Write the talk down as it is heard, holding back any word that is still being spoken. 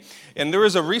And there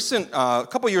was a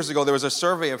couple years ago, there was a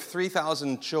survey of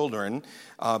 3,000 children,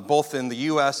 both in the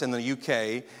U.S. and the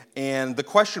U.K., and the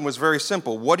question was very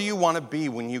simple. What do you want to be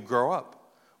when you grow up?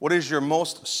 What is your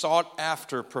most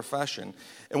sought-after profession?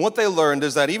 And what they learned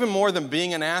is that even more than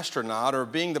being an astronaut or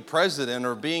being the president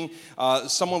or being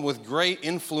someone with great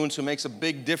influence who makes a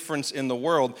big difference in the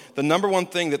world, the number one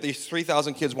thing that these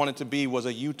 3,000 kids wanted to be was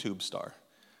a YouTube star.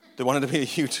 They wanted to be a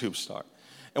YouTube star.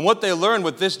 And what they learned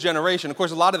with this generation, of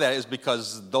course, a lot of that is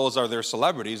because those are their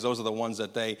celebrities. Those are the ones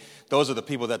those are the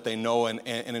people that they know and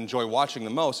enjoy watching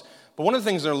the most. But one of the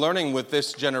things they're learning with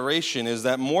this generation is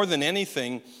that more than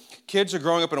anything, kids are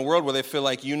growing up in a world where they feel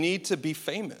like you need to be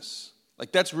famous.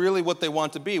 Like that's really what they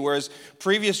want to be. Whereas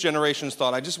previous generations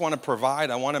thought, I just want to provide,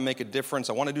 I want to make a difference,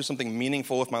 I want to do something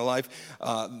meaningful with my life,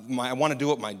 I want to do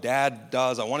what my dad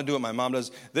does, I want to do what my mom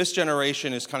does. This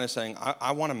generation is kind of saying,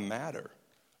 I want to matter.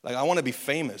 Like I want to be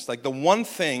famous. Like the one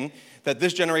thing that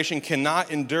this generation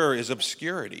cannot endure is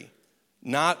obscurity.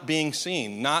 Not being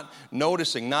seen, not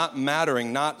noticing, not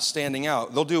mattering, not standing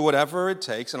out. They'll do whatever it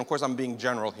takes, and of course I'm being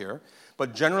general here,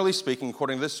 but generally speaking,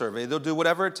 according to this survey, they'll do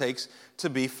whatever it takes to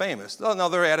be famous. Now,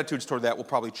 their attitudes toward that will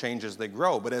probably change as they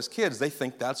grow, but as kids, they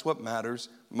think that's what matters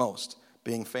most,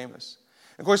 being famous.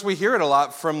 Of course, we hear it a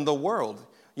lot from the world.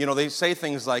 You know, they say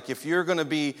things like, if you're going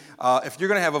to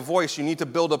have a voice, you need to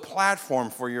build a platform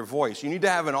for your voice. You need to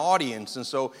have an audience. And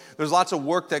so there's lots of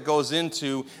work that goes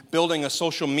into building a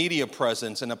social media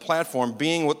presence and a platform,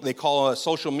 being what they call a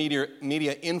social media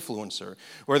influencer,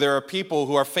 where there are people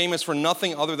who are famous for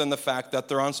nothing other than the fact that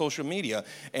they're on social media.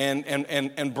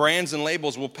 And brands and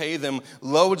labels will pay them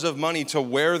loads of money to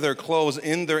wear their clothes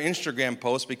in their Instagram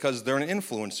posts because they're an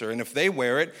influencer. And if they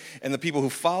wear it and the people who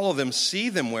follow them see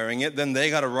them wearing it, then they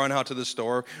got to run out to the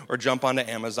store or jump onto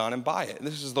Amazon and buy it. And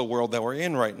this is the world that we're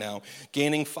in right now,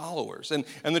 gaining followers. And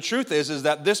the truth is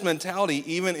that this mentality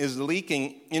even is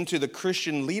leaking into the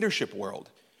Christian leadership world,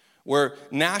 where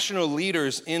national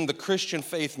leaders in the Christian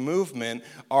faith movement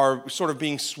are sort of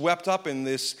being swept up in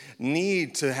this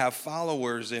need to have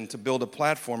followers and to build a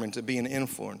platform and to be an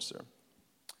influencer.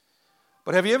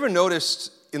 But have you ever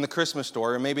noticed in the Christmas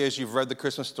story, or maybe as you've read the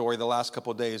Christmas story the last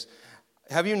couple of days,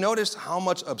 have you noticed how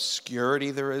much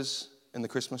obscurity there is in the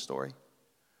Christmas story?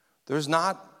 There's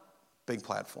not big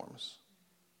platforms.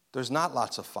 There's not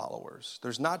lots of followers.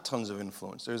 There's not tons of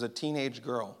influence. There's a teenage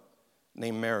girl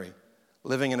named Mary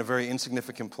living in a very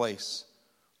insignificant place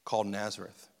called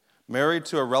Nazareth, engaged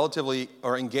to a relatively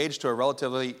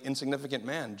insignificant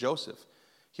man, Joseph.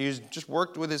 He just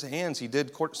worked with his hands. He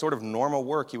did sort of normal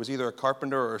work. He was either a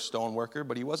carpenter or a stone worker,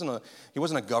 but he wasn't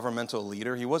a governmental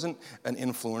leader. He wasn't an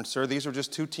influencer. These were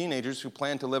just two teenagers who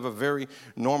planned to live a very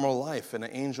normal life, and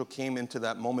an angel came into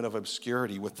that moment of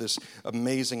obscurity with this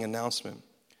amazing announcement.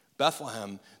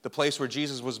 Bethlehem, the place where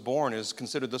Jesus was born, is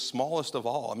considered the smallest of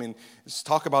all. I mean, let's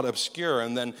talk about obscure,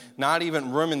 and then not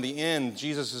even room in the inn.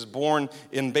 Jesus is born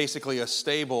in basically a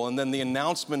stable, and then the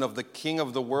announcement of the King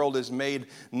of the world is made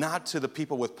not to the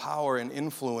people with power and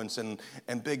influence and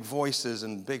big voices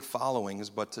and big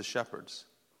followings, but to shepherds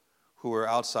who are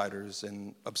outsiders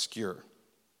and obscure.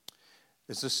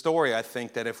 It's a story, I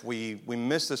think, that if we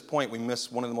miss this point, we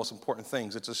miss one of the most important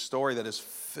things. It's a story that is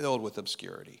filled with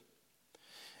obscurity.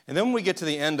 And then when we get to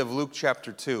the end of Luke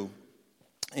chapter 2,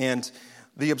 and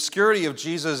the obscurity of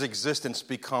Jesus' existence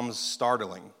becomes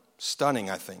stunning,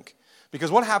 I think.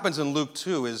 Because what happens in Luke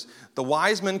 2 is the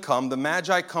wise men come, the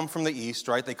magi come from the east,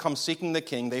 right? They come seeking the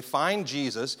king. They find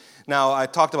Jesus. Now, I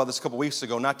talked about this a couple weeks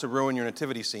ago, not to ruin your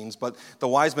nativity scenes, but the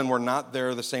wise men were not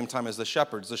there the same time as the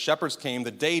shepherds. The shepherds came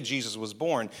the day Jesus was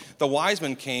born. The wise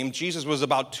men came. Jesus was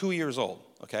about 2 years old,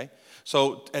 okay?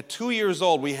 So at 2 years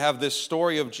old, we have this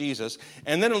story of Jesus.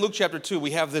 And then in Luke chapter 2,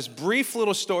 we have this brief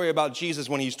little story about Jesus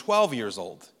when he's 12 years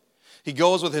old. He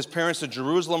goes with his parents to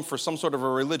Jerusalem for some sort of a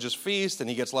religious feast, and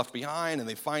he gets left behind, and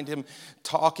they find him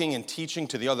talking and teaching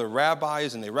to the other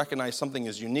rabbis, and they recognize something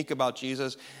is unique about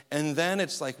Jesus. And then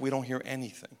it's like we don't hear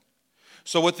anything.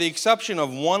 So with the exception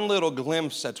of one little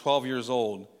glimpse at 12 years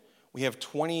old, we have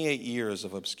 28 years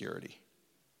of obscurity.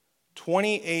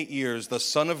 28 years, the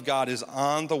Son of God is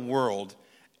on the world,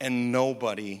 and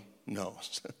nobody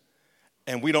knows.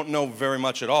 And we don't know very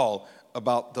much at all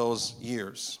about those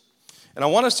years. And I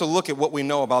want us to look at what we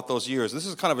know about those years. This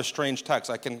is kind of a strange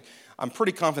text. I'm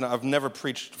pretty confident I've never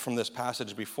preached from this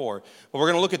passage before. But we're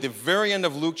going to look at the very end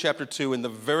of Luke chapter 2 and the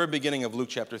very beginning of Luke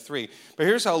chapter 3. But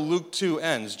here's how Luke 2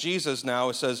 ends. Jesus now,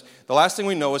 it says, the last thing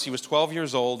we know is he was 12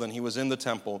 years old and he was in the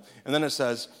temple. And then it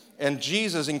says, and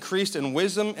Jesus increased in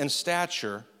wisdom and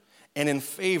stature and in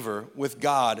favor with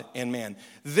God and man.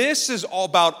 This is all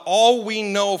about all we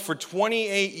know for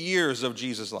 28 years of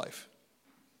Jesus' life.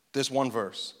 This one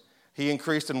verse. he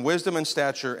increased in wisdom and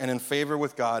stature and in favor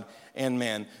with God and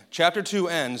man. Chapter 2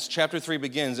 ends, chapter 3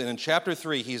 begins, and in chapter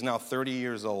 3, he's now 30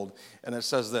 years old. And it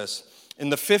says this, in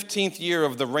the 15th year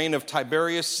of the reign of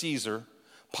Tiberius Caesar,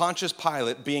 Pontius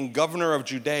Pilate being governor of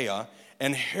Judea,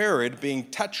 and Herod being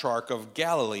tetrarch of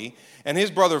Galilee, and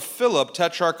his brother Philip,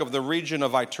 tetrarch of the region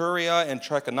of Iturea and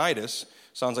Trachonitis,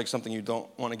 sounds like something you don't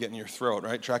want to get in your throat,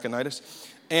 right? Trachonitis.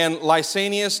 And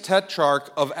Lysanias,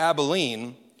 tetrarch of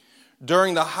Abilene,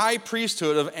 during the high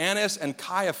priesthood of Annas and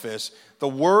Caiaphas, the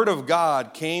word of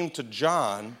God came to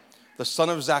John, the son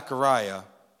of Zechariah,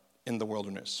 in the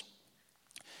wilderness.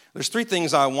 There's three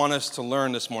things I want us to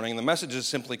learn this morning. The message is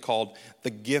simply called the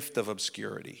gift of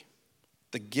obscurity.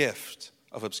 The gift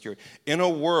of obscurity. In a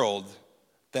world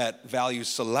that values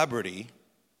celebrity,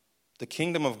 the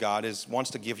kingdom of God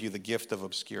wants to give you the gift of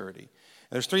obscurity.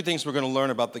 And there's three things we're going to learn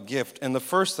about the gift. And the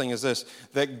first thing is this,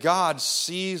 that God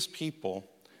sees people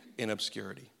in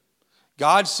obscurity.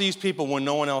 God sees people when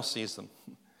no one else sees them.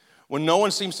 When no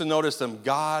one seems to notice them,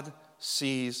 God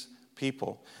sees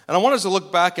people. And I want us to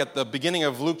look back at the beginning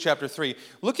of Luke chapter 3.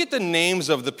 Look at the names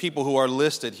of the people who are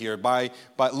listed here.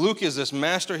 Luke is this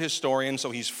master historian,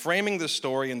 so he's framing the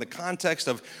story in the context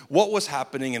of what was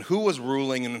happening and who was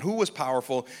ruling and who was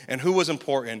powerful and who was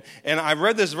important. And I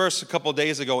read this verse a couple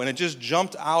days ago, and it just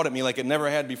jumped out at me like it never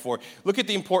had before. Look at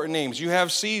the important names. You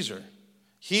have Caesar.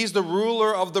 He's the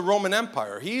ruler of the Roman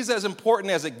Empire. He's as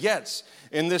important as it gets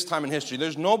in this time in history.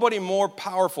 There's nobody more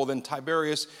powerful than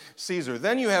Tiberius Caesar.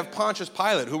 Then you have Pontius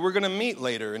Pilate, who we're going to meet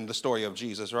later in the story of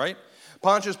Jesus, right?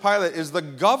 Pontius Pilate is the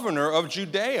governor of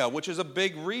Judea, which is a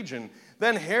big region.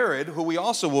 Then Herod, who we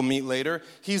also will meet later,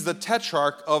 he's the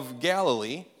tetrarch of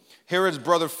Galilee. Herod's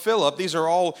brother Philip, these are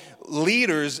all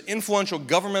leaders, influential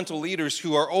governmental leaders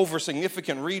who are over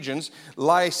significant regions.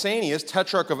 Lysanias,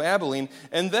 tetrarch of Abilene.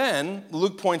 And then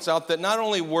Luke points out that not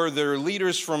only were there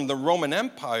leaders from the Roman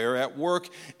Empire at work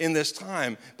in this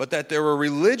time, but that there were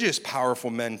religious powerful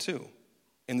men too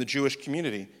in the Jewish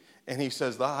community. And he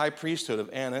says the high priesthood of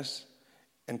Annas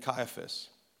and Caiaphas.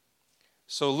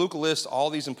 So Luke lists all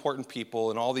these important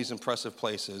people in all these impressive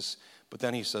places, but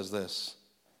then he says this,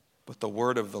 but the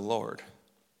word of the Lord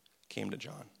came to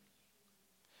John.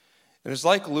 And it's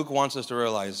like Luke wants us to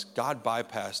realize God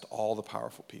bypassed all the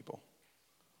powerful people,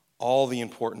 all the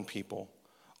important people,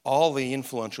 all the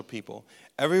influential people,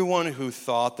 everyone who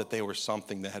thought that they were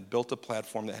something, that had built a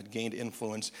platform, that had gained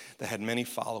influence, that had many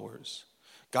followers.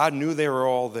 God knew they were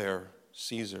all there.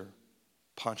 Caesar,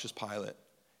 Pontius Pilate,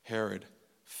 Herod,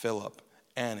 Philip,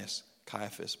 Annas,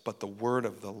 Caiaphas. But the word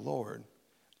of the Lord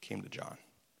came to John.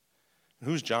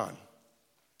 Who's John?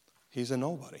 He's a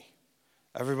nobody.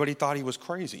 Everybody thought he was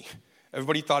crazy.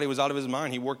 Everybody thought he was out of his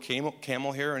mind. He wore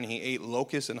camel hair and he ate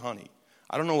locusts and honey.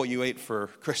 I don't know what you ate for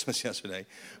Christmas yesterday,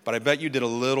 but I bet you did a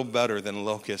little better than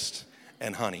locusts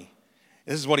and honey.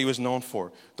 This is what he was known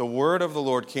for. The word of the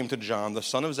Lord came to John, the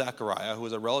son of Zechariah, who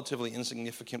was a relatively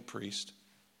insignificant priest.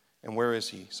 And where is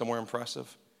he? Somewhere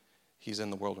impressive? He's in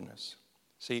the wilderness.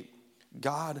 See,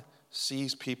 God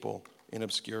sees people in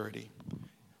obscurity.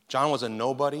 John was a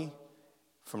nobody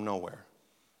from nowhere,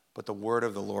 but the word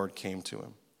of the Lord came to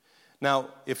him. Now,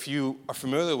 if you are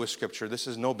familiar with Scripture, this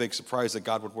is no big surprise that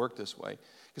God would work this way.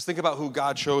 Because think about who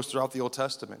God chose throughout the Old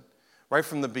Testament. Right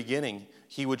from the beginning,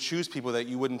 he would choose people that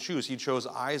you wouldn't choose. He chose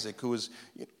Isaac, who was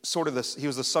he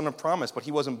was the son of promise, but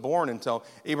he wasn't born until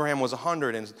Abraham was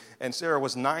 100 and Sarah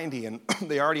was 90, and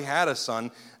they already had a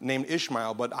son named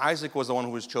Ishmael, but Isaac was the one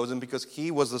who was chosen because he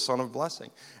was the son of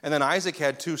blessing. And then Isaac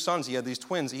had two sons. He had these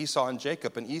twins, Esau and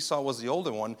Jacob, and Esau was the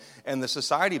older one, and the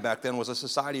society back then was a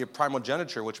society of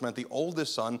primogeniture, which meant the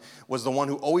oldest son was the one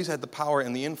who always had the power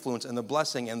and the influence and the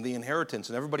blessing and the inheritance,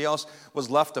 and everybody else was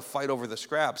left to fight over the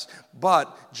scraps.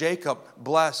 But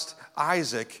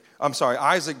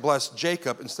Isaac blessed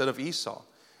Jacob instead of Esau.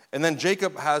 And then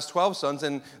Jacob has 12 sons,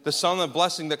 and the son of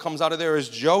blessing that comes out of there is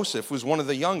Joseph, who's one of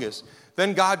the youngest.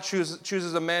 Then God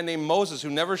chooses a man named Moses who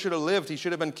never should have lived. He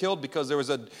should have been killed because there was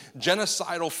a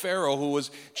genocidal Pharaoh who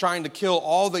was trying to kill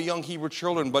all the young Hebrew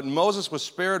children. But Moses was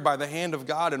spared by the hand of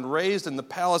God and raised in the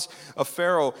palace of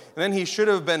Pharaoh. And then he should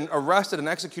have been arrested and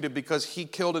executed because he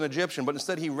killed an Egyptian. But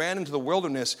instead he ran into the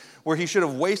wilderness where he should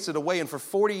have wasted away. And for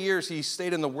 40 years he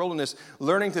stayed in the wilderness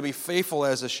learning to be faithful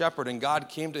as a shepherd. And God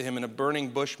came to him in a burning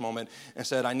bush moment and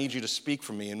said, I need you to speak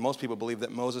for me. And most people believe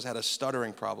that Moses had a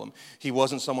stuttering problem. He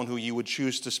wasn't someone who you would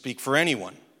choose to speak for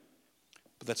anyone.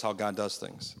 But that's how God does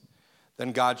things.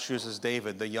 Then God chooses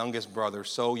David, the youngest brother,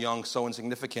 so young, so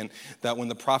insignificant, that when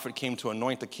the prophet came to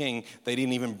anoint the king, they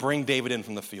didn't even bring David in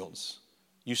from the fields.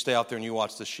 You stay out there and you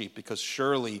watch the sheep, because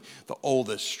surely the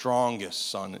oldest, strongest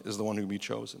son is the one who will be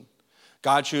chosen.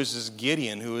 God chooses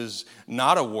Gideon, who is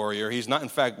not a warrior. He's not, in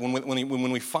fact,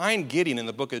 when we find Gideon in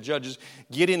the book of Judges,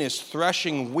 Gideon is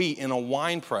threshing wheat in a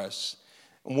wine press.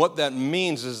 And what that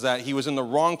means is that he was in the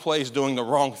wrong place doing the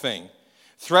wrong thing.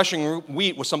 Threshing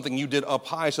wheat was something you did up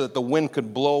high so that the wind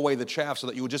could blow away the chaff so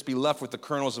that you would just be left with the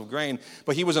kernels of grain.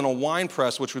 But he was in a wine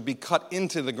press, which would be cut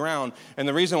into the ground. And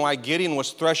the reason why Gideon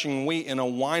was threshing wheat in a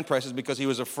wine press is because he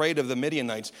was afraid of the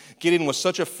Midianites. Gideon was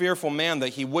such a fearful man that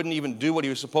he wouldn't even do what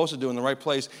he was supposed to do in the right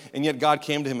place. And yet God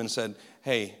came to him and said,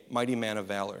 hey, mighty man of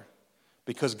valor.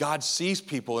 Because God sees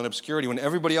people in obscurity. When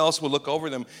everybody else would look over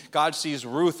them, God sees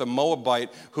Ruth, a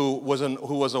Moabite, who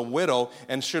was a widow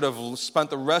and should have spent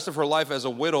the rest of her life as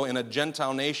a widow in a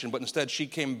Gentile nation. But instead, she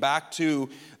came back to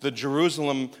the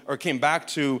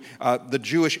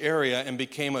Jewish area and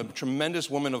became a tremendous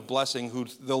woman of blessing,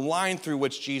 the line through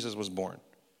which Jesus was born.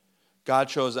 God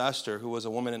chose Esther, who was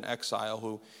a woman in exile,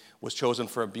 who was chosen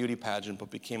for a beauty pageant,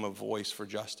 but became a voice for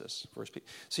justice for his people.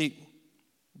 See,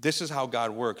 this is how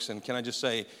God works. And can I just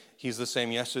say, he's the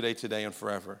same yesterday, today, and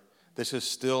forever. This is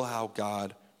still how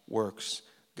God works.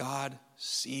 God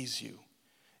sees you.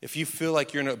 If you feel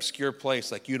like you're in an obscure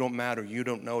place, like you don't matter, you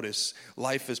don't notice,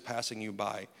 life is passing you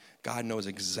by, God knows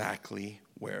exactly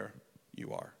where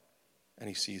you are, and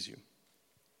he sees you.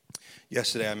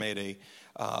 Yesterday, I made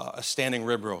a standing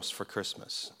rib roast for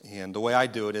Christmas. And the way I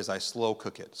do it is I slow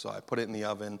cook it. So I put it in the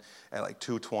oven at like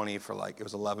 220 for it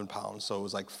was 11 pounds. So it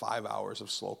was like 5 hours of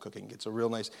slow cooking. It's a real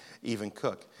nice, even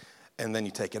cook. And then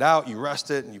you take it out, you rest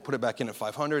it, and you put it back in at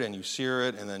 500, and you sear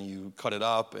it, and then you cut it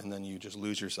up, and then you just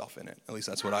lose yourself in it. At least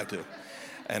that's what I do.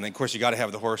 And of course, you got to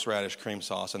have the horseradish cream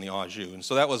sauce and the au jus. And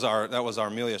so that was our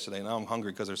meal yesterday. Now I'm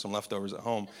hungry because there's some leftovers at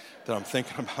home that I'm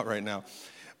thinking about right now.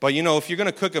 But you know, if you're going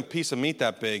to cook a piece of meat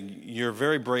that big, you're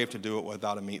very brave to do it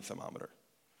without a meat thermometer.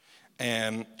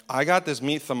 And I got this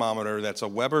meat thermometer that's a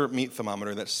Weber meat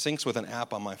thermometer that syncs with an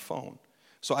app on my phone.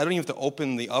 So I don't even have to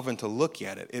open the oven to look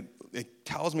at it. It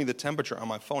tells me the temperature on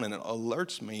my phone, and it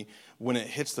alerts me when it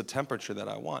hits the temperature that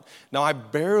I want. Now, I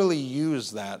barely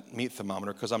use that meat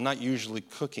thermometer because I'm not usually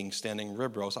cooking standing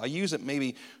rib roast. I use it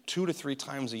maybe 2 to 3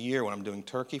 times a year when I'm doing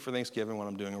turkey for Thanksgiving, when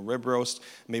I'm doing a rib roast,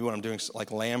 maybe when I'm doing like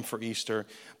lamb for Easter.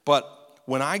 But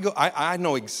when I go, I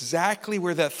know exactly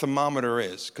where that thermometer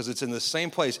is because it's in the same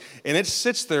place, and it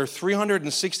sits there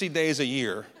 360 days a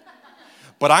year.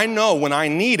 But I know when I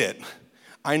need it,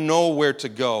 I know where to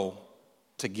go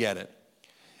to get it.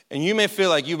 And you may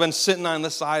feel like you've been sitting on the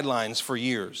sidelines for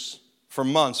years, for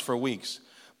months, for weeks.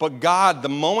 But God, the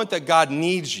moment that God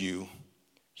needs you,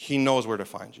 he knows where to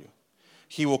find you.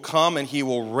 He will come and he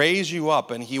will raise you up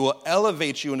and he will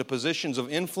elevate you into positions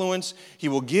of influence. He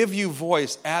will give you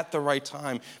voice at the right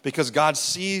time because God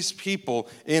sees people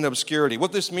in obscurity.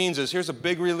 What this means is, here's a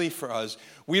big relief for us.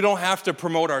 We don't have to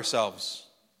promote ourselves.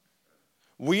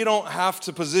 We don't have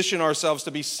to position ourselves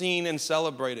to be seen and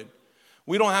celebrated.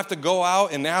 We don't have to go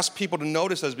out and ask people to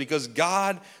notice us because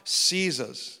God sees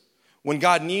us. When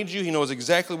God needs you, he knows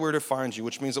exactly where to find you,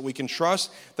 which means that we can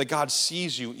trust that God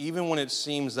sees you even when it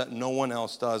seems that no one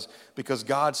else does, because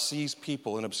God sees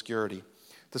people in obscurity.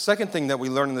 The second thing that we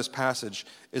learn in this passage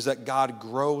is that God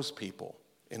grows people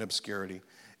in obscurity.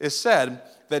 It's said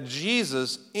that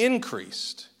Jesus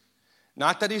increased.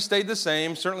 Not that he stayed the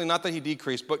same, certainly not that he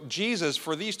decreased, but Jesus,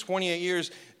 for these 28 years,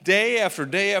 day after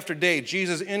day after day,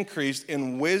 Jesus increased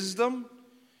in wisdom.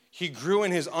 He grew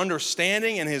in his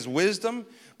understanding and his wisdom,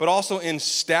 but also in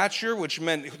stature, which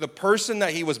meant the person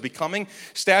that he was becoming.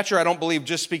 Stature, I don't believe,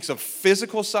 just speaks of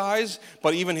physical size,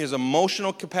 but even his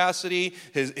emotional capacity,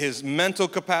 his mental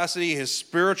capacity, his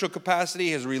spiritual capacity,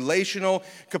 his relational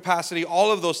capacity,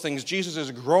 all of those things. Jesus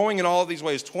is growing in all of these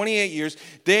ways. 28 years,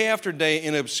 day after day,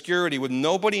 in obscurity, with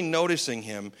nobody noticing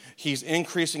him, he's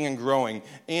increasing and growing,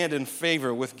 and in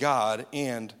favor with God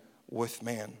and with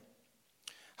man.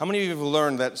 How many of you have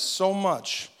learned that so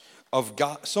much of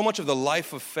the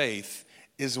life of faith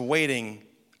is waiting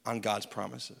on God's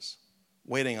promises,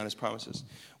 waiting on his promises?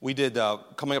 We did,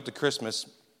 coming up to Christmas,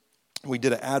 we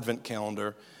did an Advent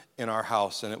calendar in our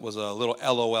house, and it was a little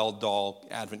LOL doll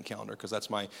Advent calendar, because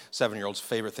that's my 7-year-old's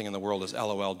favorite thing in the world is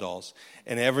LOL dolls.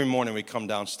 And every morning we'd come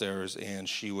downstairs, and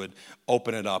she would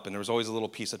open it up, and there was always a little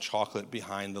piece of chocolate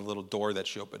behind the little door that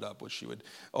she opened up, which she would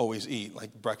always eat,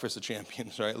 like breakfast of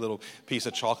champions, right? A little piece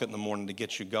of chocolate in the morning to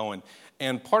get you going.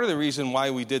 And part of the reason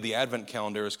why we did the Advent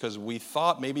calendar is because we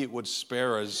thought maybe it would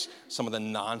spare us some of the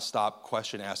nonstop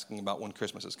question asking about when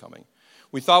Christmas is coming.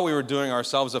 We thought we were doing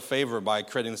ourselves a favor by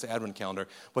creating this Advent calendar,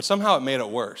 but somehow it made it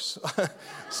worse.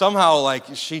 Somehow,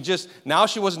 she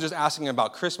wasn't just asking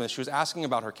about Christmas, she was asking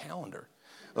about her calendar.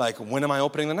 Like, when am I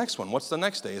opening the next one? What's the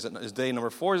next day? Is day number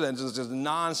 4? Is it just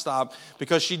nonstop?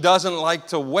 Because she doesn't like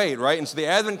to wait, right? And so the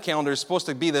Advent calendar is supposed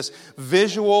to be this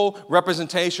visual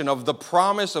representation of the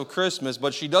promise of Christmas,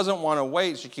 but she doesn't want to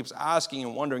wait. She keeps asking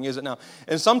and wondering, is it now?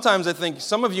 And sometimes I think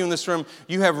some of you in this room,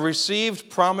 you have received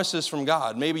promises from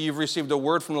God. Maybe you've received a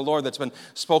word from the Lord that's been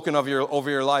spoken of over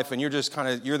your life, and you're just kind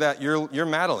of, you're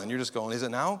Madeline. You're just going, is it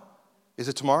now? Is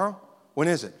it tomorrow? When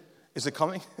is it? Is it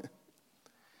coming?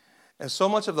 And so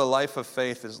much of the life of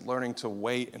faith is learning to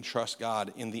wait and trust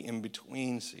God in the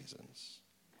in-between seasons.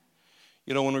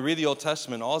 You know, when we read the Old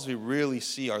Testament, all we really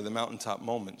see are the mountaintop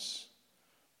moments.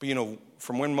 But, you know,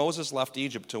 from when Moses left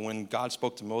Egypt to when God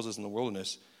spoke to Moses in the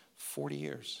wilderness, 40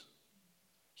 years.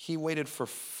 He waited for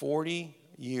 40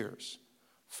 years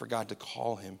for God to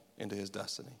call him into his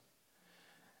destiny.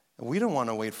 And we don't want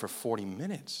to wait for 40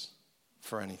 minutes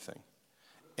for anything.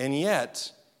 And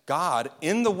yet, God,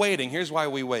 in the waiting, here's why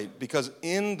we wait. Because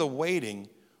in the waiting,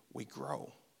 we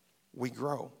grow. We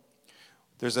grow.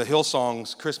 There's a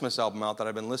Hillsong's Christmas album out that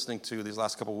I've been listening to these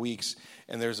last couple of weeks,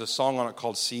 and there's a song on it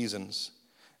called Seasons.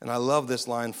 And I love this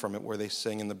line from it where they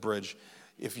sing in the bridge,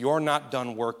 if you're not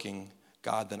done working,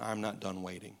 God, then I'm not done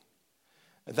waiting.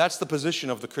 And that's the position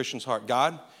of the Christian's heart.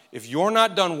 God, if you're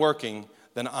not done working,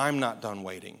 then I'm not done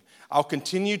waiting. I'll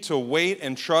continue to wait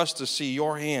and trust to see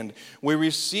your hand. We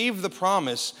receive the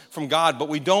promise from God, but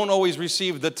we don't always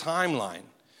receive the timeline.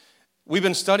 We've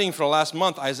been studying for the last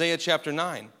month Isaiah chapter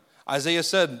 9. Isaiah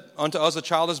said, unto us a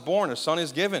child is born, a son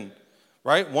is given.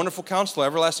 Right? Wonderful Counselor,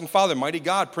 Everlasting Father, Mighty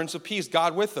God, Prince of Peace,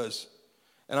 God with us.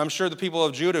 And I'm sure the people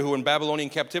of Judah who were in Babylonian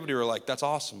captivity were like, that's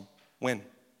awesome. When?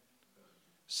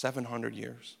 700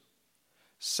 years.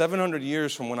 700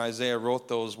 years from when Isaiah wrote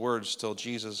those words till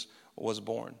Jesus was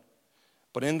born.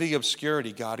 But in the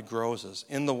obscurity, God grows us.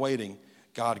 In the waiting,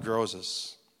 God grows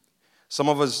us. Some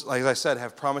of us, like I said,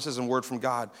 have promises and word from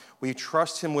God. We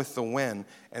trust him with the when,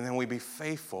 and then we be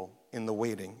faithful in the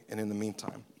waiting and in the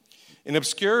meantime. In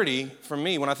obscurity, for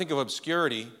me, when I think of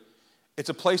obscurity, it's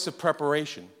a place of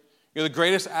preparation. You're the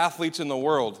greatest athletes in the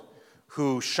world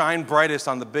who shine brightest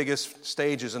on the biggest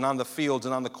stages and on the fields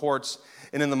and on the courts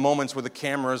and in the moments where the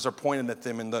cameras are pointed at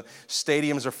them and the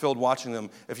stadiums are filled watching them.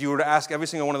 If you were to ask every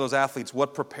single one of those athletes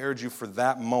what prepared you for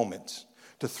that moment,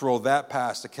 to throw that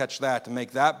pass, to catch that, to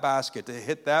make that basket, to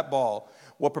hit that ball,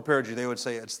 what prepared you? They would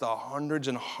say it's the hundreds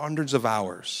and hundreds of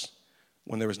hours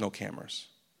when there was no cameras,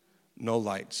 no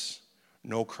lights,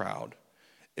 no crowd.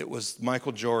 It was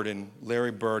Michael Jordan,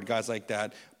 Larry Bird, guys like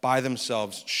that, by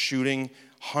themselves shooting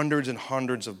hundreds and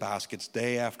hundreds of baskets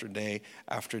day after day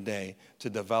after day to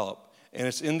develop. And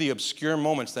it's in the obscure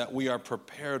moments that we are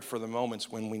prepared for the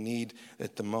moments when we need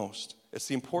it the most. It's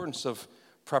the importance of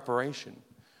preparation.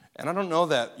 And I don't know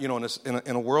that, you know,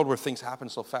 in a world where things happen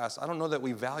so fast, I don't know that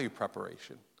we value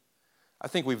preparation. I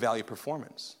think we value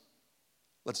performance.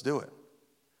 Let's do it.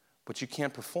 But you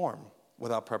can't perform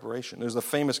without preparation. There's a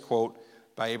famous quote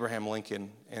by Abraham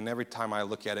Lincoln, and every time I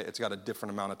look at it, it's got a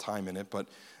different amount of time in it, but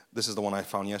this is the one I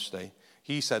found yesterday.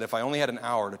 He said, if I only had an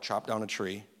hour to chop down a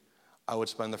tree, I would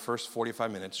spend the first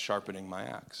 45 minutes sharpening my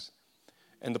axe.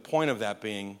 And the point of that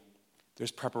being,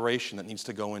 there's preparation that needs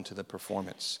to go into the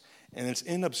performance. And it's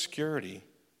in obscurity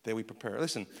that we prepare.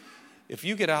 Listen, if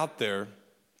you get out there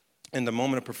in the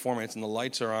moment of performance and the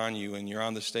lights are on you and you're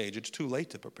on the stage, it's too late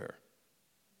to prepare.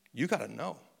 You got to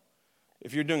know.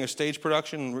 If you're doing a stage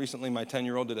production, recently my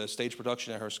 10-year-old did a stage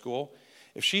production at her school.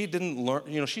 If she didn't learn,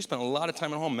 you know, she spent a lot of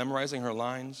time at home memorizing her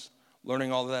lines,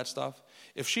 learning all of that stuff.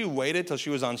 If she waited till she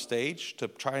was on stage to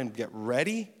try and get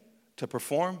ready to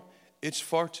perform, it's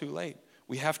far too late.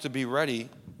 We have to be ready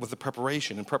with the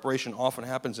preparation, and preparation often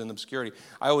happens in obscurity.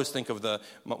 I always think of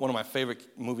one of my favorite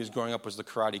movies growing up was The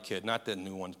Karate Kid, not the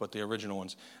new ones, but the original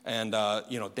ones. And,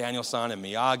 Daniel-san and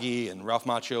Miyagi and Ralph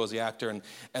Macchio was the actor.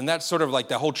 And that's sort of like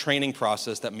the whole training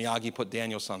process that Miyagi put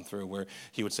Daniel-san through, where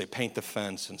he would say, paint the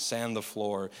fence and sand the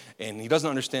floor. And he doesn't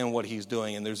understand what he's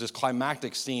doing. And there's this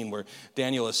climactic scene where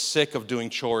Daniel is sick of doing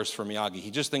chores for Miyagi. He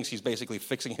just thinks he's basically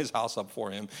fixing his house up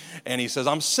for him. And he says,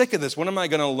 I'm sick of this. When am I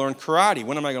going to learn karate?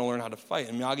 When am I going to learn how to fight?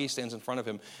 And Miyagi stands in front of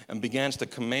him and begins to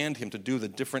command him to do the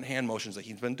different hand motions that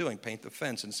he's been doing, paint the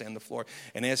fence and sand the floor.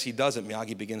 And as he does it,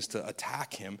 Miyagi begins to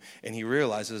attack him, and he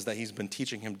realizes that he's been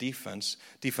teaching him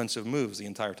defensive moves the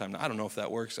entire time. Now, I don't know if that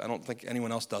works. I don't think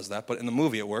anyone else does that, but in the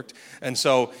movie it worked. And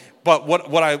so, but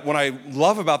what I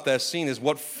love about that scene is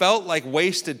what felt like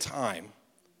wasted time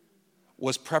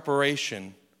was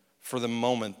preparation for the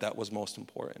moment that was most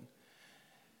important.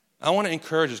 I want to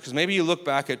encourage us, because maybe you look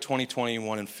back at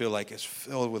 2021 and feel like it's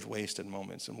filled with wasted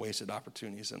moments and wasted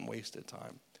opportunities and wasted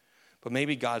time. But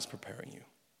maybe God's preparing you.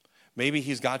 Maybe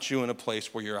he's got you in a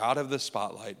place where you're out of the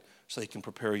spotlight so He can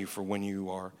prepare you for when you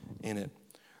are in it.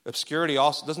 Obscurity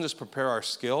also doesn't just prepare our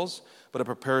skills, but it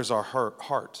prepares our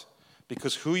heart.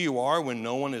 Because who you are when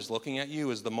no one is looking at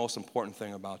you is the most important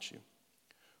thing about you.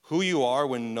 Who you are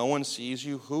when no one sees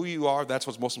you, who you are, that's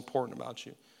what's most important about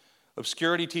you.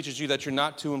 Obscurity teaches you that you're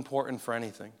not too important for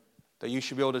anything, that you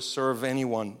should be able to serve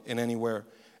anyone and anywhere,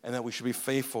 and that we should be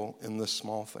faithful in the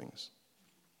small things.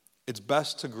 It's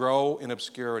best to grow in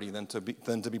obscurity than to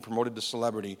be promoted to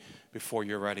celebrity before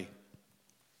you're ready.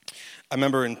 I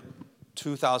remember in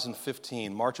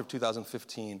 2015, March of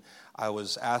 2015, I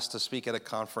was asked to speak at a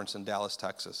conference in Dallas,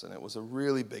 Texas, and it was a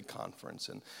really big conference,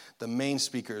 and the main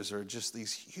speakers are just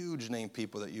these huge name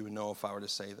people that you would know if I were to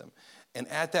say them. And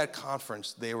at that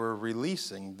conference, they were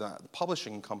releasing, the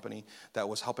publishing company that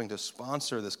was helping to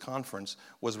sponsor this conference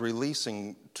was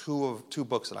releasing two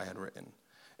books that I had written.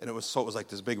 And it was like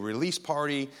this big release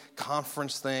party,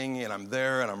 conference thing, and I'm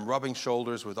there, and I'm rubbing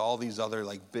shoulders with all these other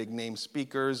like big name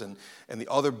speakers, and the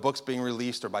other books being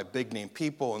released are by big name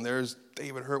people, and there's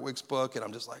David Hertwigg's book, and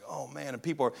I'm just like, oh man, and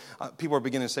people are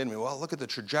beginning to say to me, well, look at the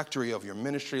trajectory of your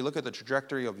ministry, look at the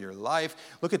trajectory of your life,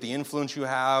 look at the influence you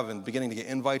have, and beginning to get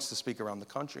invites to speak around the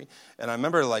country. And I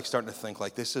remember like starting to think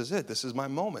like, this is it, this is my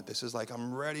moment, this is like,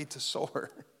 I'm ready to soar.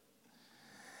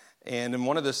 And in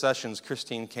one of the sessions,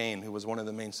 Christine Kane, who was one of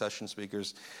the main session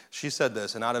speakers, she said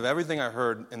this, and out of everything I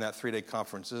heard in that 3-day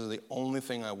conference, this is the only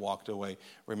thing I walked away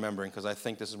remembering, because I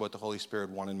think this is what the Holy Spirit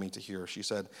wanted me to hear. She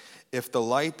said, if the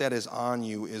light that is on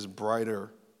you is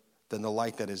brighter than the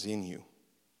light that is in you,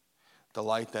 the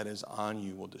light that is on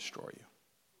you will destroy you.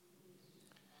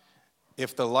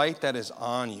 If the light that is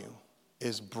on you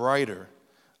is brighter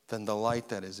than the light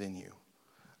that is in you,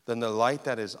 then the light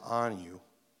that is on you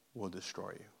will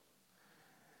destroy you.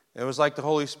 It was like the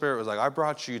Holy Spirit was like, I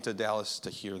brought you to Dallas to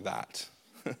hear that.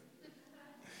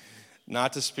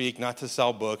 Not to speak, not to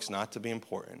sell books, not to be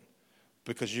important.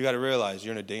 Because you got to realize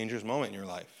you're in a dangerous moment in your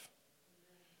life.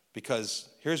 Because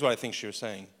here's what I think she was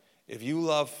saying. If you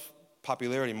love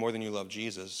popularity more than you love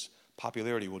Jesus,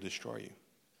 popularity will destroy you.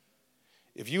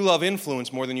 If you love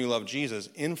influence more than you love Jesus,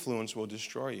 influence will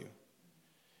destroy you.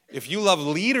 If you love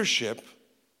leadership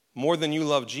more than you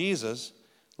love Jesus,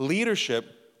 leadership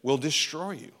will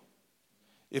destroy you.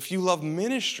 If you love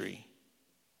ministry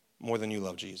more than you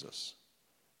love Jesus,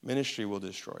 ministry will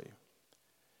destroy you.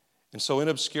 And so in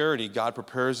obscurity, God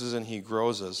prepares us and He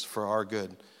grows us for our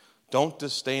good. Don't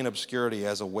disdain obscurity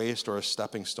as a waste or a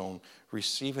stepping stone.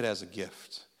 Receive it as a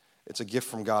gift. It's a gift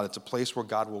from God. It's a place where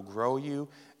God will grow you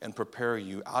and prepare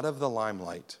you out of the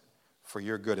limelight for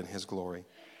your good and His glory.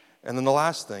 And then the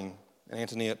last thing,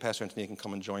 and Pastor Anthony can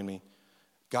come and join me.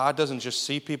 God doesn't just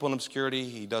see people in obscurity.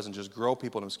 He doesn't just grow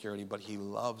people in obscurity, but He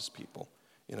loves people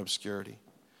in obscurity.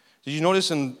 Did you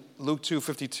notice in Luke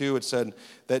 2:52 it said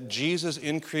that Jesus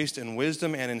increased in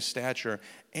wisdom and in stature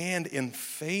and in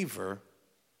favor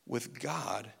with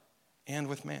God and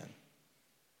with man?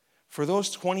 For those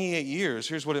 28 years,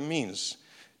 here's what it means.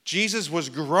 Jesus was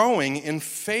growing in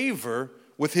favor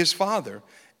with His Father.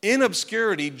 In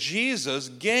obscurity, Jesus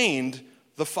gained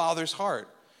the Father's heart.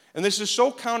 And this is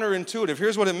so counterintuitive.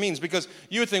 Here's what it means. Because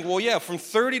you would think, well, yeah, from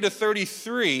 30 to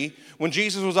 33, when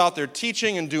Jesus was out there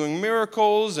teaching and doing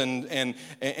miracles and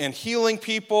healing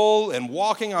people and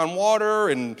walking on water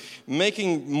and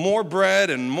making more bread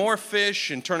and more fish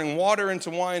and turning water into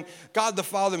wine, God the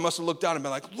Father must have looked down and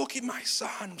been like, look at my son.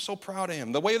 I'm so proud of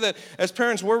him. The way that as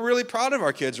parents, we're really proud of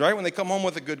our kids, right? When they come home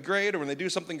with a good grade or when they do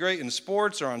something great in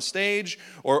sports or on stage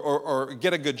or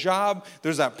get a good job,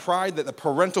 there's that pride, the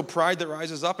parental pride that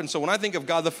rises up. And so when I think of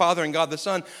God the Father and God the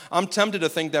Son, I'm tempted to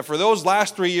think that for those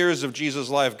last 3 years of Jesus'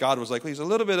 life, God was like, he's a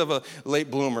little bit of a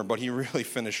late bloomer, but he really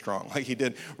finished strong. Like he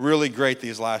did really great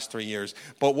these last 3 years.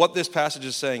 But what this passage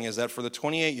is saying is that for the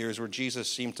 28 years where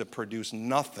Jesus seemed to produce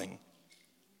nothing,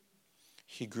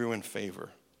 he grew in favor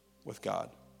with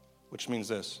God, which means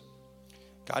this.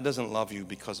 God doesn't love you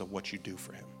because of what you do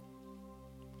for him.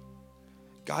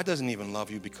 God doesn't even love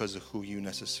you because of who you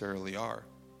necessarily are.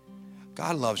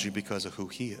 God loves you because of who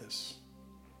he is.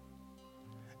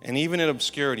 And even in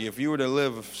obscurity, if you were to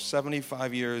live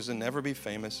 75 years and never be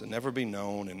famous and never be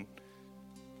known, and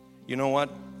you know what?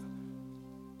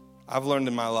 I've learned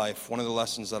in my life, one of the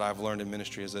lessons that I've learned in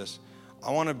ministry is this.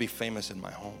 I want to be famous in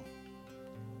my home.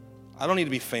 I don't need to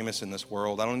be famous in this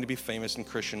world. I don't need to be famous in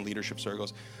Christian leadership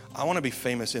circles. I want to be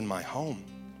famous in my home,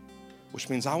 which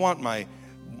means I want my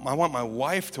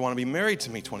wife to want to be married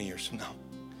to me 20 years from now.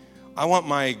 I want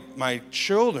my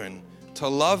children to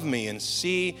love me and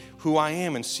see who I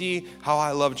am and see how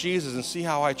I love Jesus and see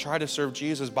how I try to serve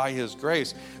Jesus by his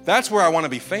grace. That's where I want to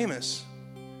be famous,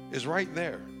 is right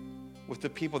there with the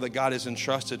people that God has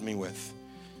entrusted me with.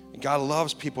 God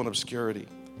loves people in obscurity.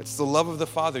 It's the love of the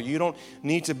Father. You don't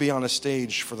need to be on a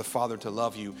stage for the Father to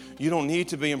love you. You don't need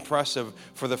to be impressive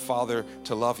for the Father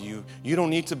to love you. You don't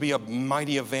need to be a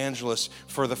mighty evangelist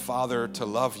for the Father to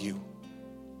love you.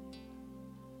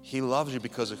 He loves you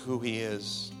because of who He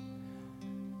is.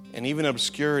 And even in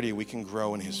obscurity, we can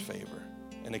grow in His favor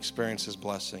and experience His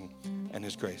blessing and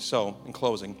His grace. So, in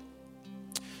closing,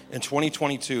 in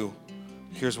 2022,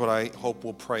 here's what I hope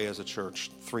we'll pray as a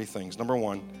church. 3 things. Number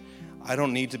 1, I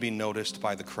don't need to be noticed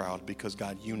by the crowd because,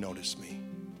 God, you notice me.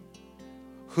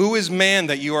 Who is man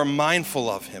that you are mindful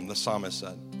of him, the psalmist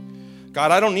said.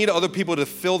 God, I don't need other people to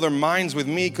fill their minds with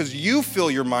me because you fill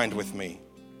your mind with me.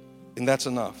 And that's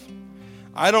enough.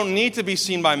 I don't need to be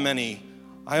seen by many.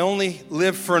 I only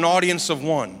live for an audience of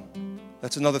one.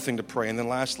 That's another thing to pray. And then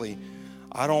lastly,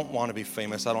 I don't want to be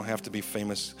famous. I don't have to be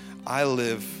famous. I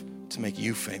live to make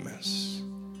you famous,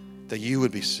 that you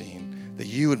would be seen, that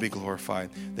you would be glorified,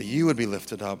 that you would be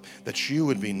lifted up, that you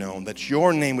would be known, that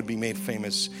your name would be made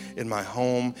famous in my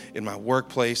home, in my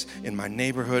workplace, in my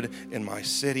neighborhood, in my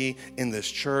city, in this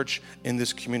church, in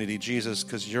this community. Jesus,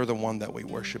 because you're the one that we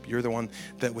worship. You're the one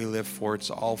that we live for. It's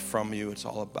all from you. It's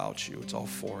all about you. It's all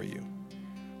for you.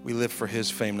 We live for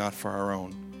His fame, not for our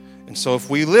own. And so if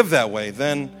we live that way,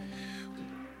 then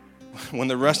when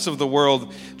the rest of the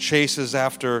world chases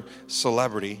after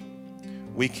celebrity,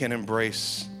 we can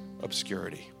embrace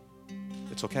obscurity.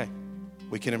 It's okay.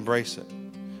 We can embrace it,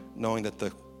 knowing that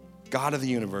the God of the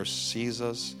universe sees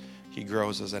us, He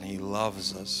grows us, and He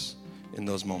loves us in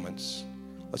those moments.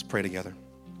 Let's pray together.